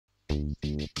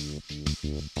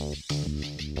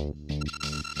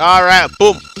Alright,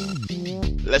 boom.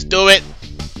 Let's do it.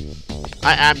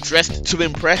 I am dressed to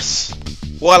impress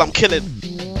while I'm killing.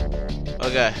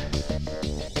 Okay.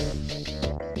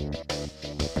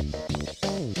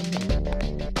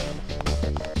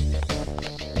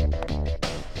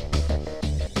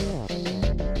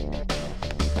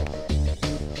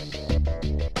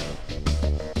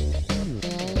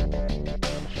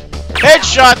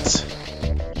 Headshot!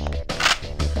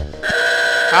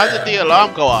 How did the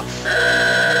alarm go off?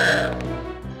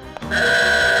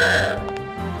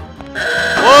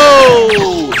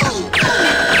 Whoa!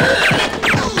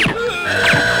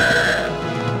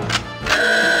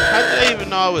 How did they even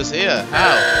know I was here?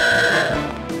 How?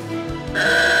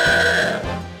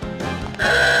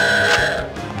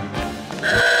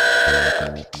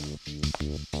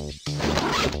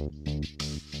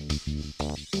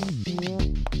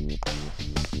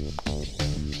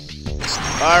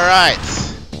 Alright.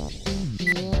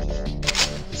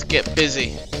 Let's get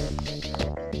busy.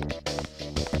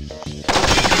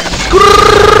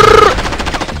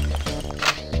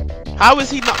 How is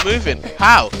he not moving?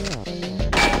 How?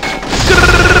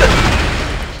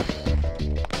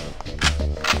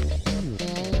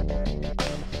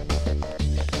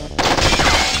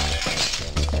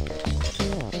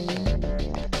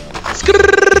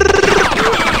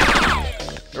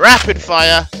 Rapid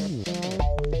fire.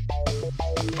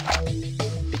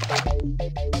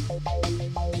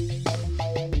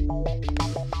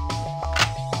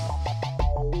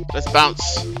 Let's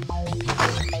bounce.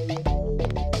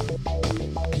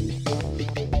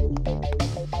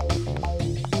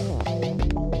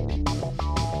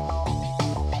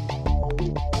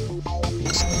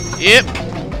 Yep.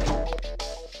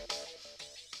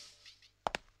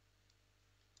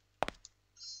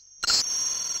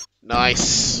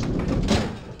 Nice.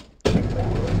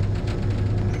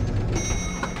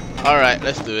 Alright,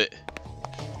 let's do it.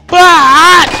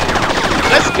 But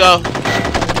let's go.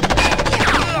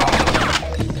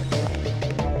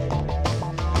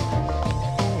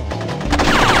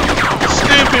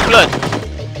 Stupid blood.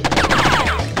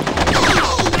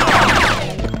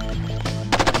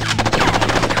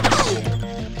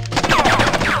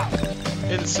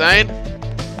 Insane.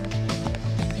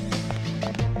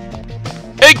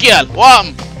 Hey girl, what?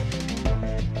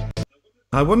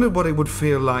 I wondered what it would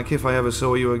feel like if I ever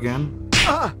saw you again.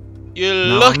 You're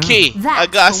lucky. I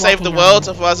gotta save the world,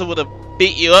 otherwise I would have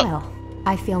beat you up. Well,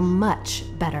 I feel much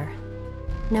better.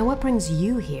 Now what brings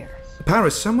you here?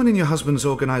 Paris, someone in your husband's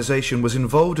organization was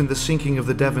involved in the sinking of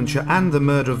the Devonshire and the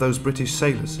murder of those British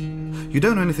sailors. You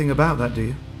don't know anything about that, do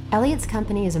you? Elliot's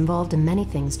company is involved in many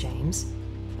things, James.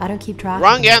 I don't keep track.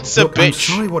 Wrong answer, Look, I'm bitch.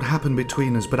 sorry what happened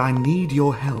between us, but I need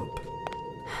your help.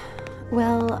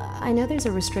 Well, I know there's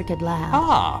a restricted lab.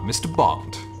 Ah, Mr.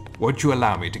 Bond. Won't you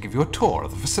allow me to give you a tour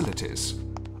of the facilities?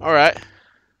 Alright.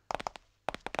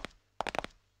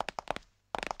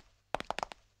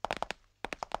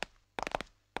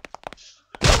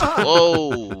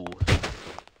 Whoa.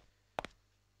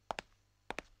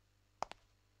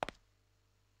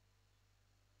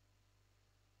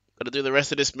 Gotta do the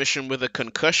rest of this mission with a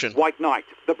concussion. White Knight,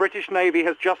 the British Navy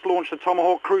has just launched a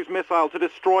Tomahawk cruise missile to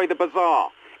destroy the bazaar.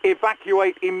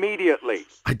 Evacuate immediately.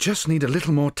 I just need a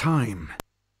little more time.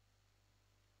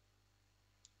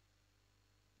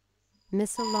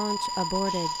 Missile launch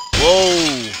aborted.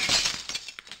 Whoa.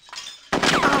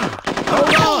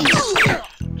 Hold on!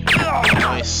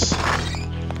 Nice.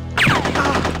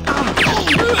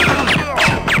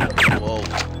 Whoa.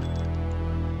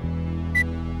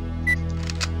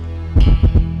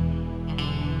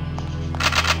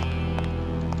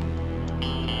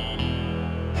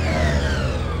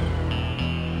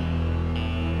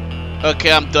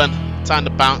 Okay, I'm done. Time to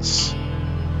bounce.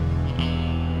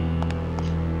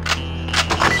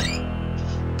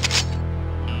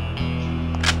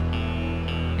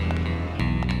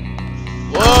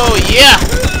 Whoa, yeah!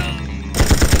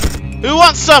 Who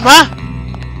wants some, huh?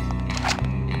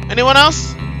 Anyone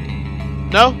else?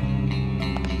 No?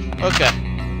 Okay.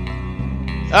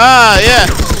 Ah, yeah.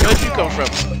 Where'd you come from?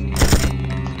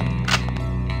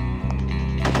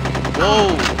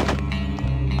 Whoa.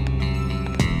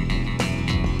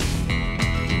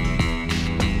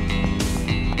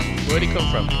 Where'd he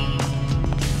come from?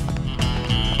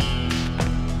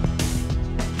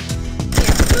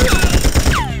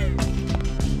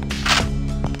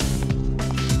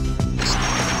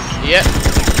 Yep.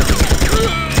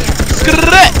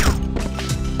 Scrap!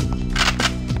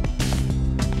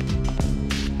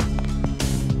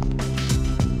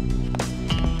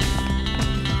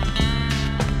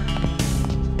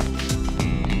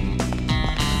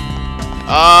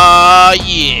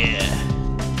 Yeah.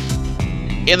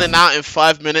 In and out in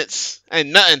 5 minutes. Ain't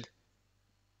nothing.